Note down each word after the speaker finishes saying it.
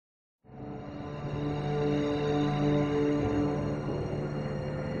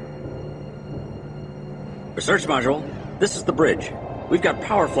Research module, this is the bridge. We've got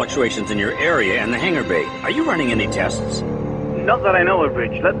power fluctuations in your area and the hangar bay. Are you running any tests? Not that I know of,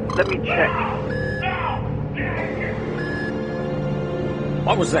 Bridge. Let me check.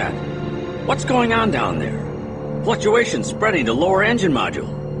 What was that? What's going on down there? Fluctuations spreading to lower engine module.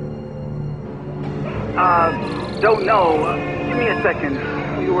 Don't know. Give me a second.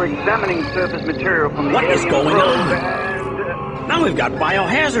 We were examining surface material from the What is alien going probe on? and, Now we've got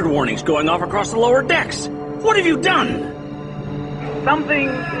biohazard warnings going off across the lower decks. What have you done? something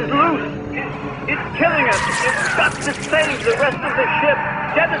is loose. It's killing us. It's got to save the rest of the ship.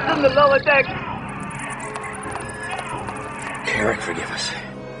 Jettison the lower deck. Carrick, forgive us.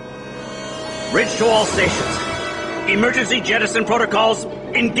 Bridge to all stations. Emergency jettison protocols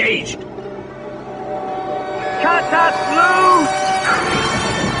engaged. Cut us loose!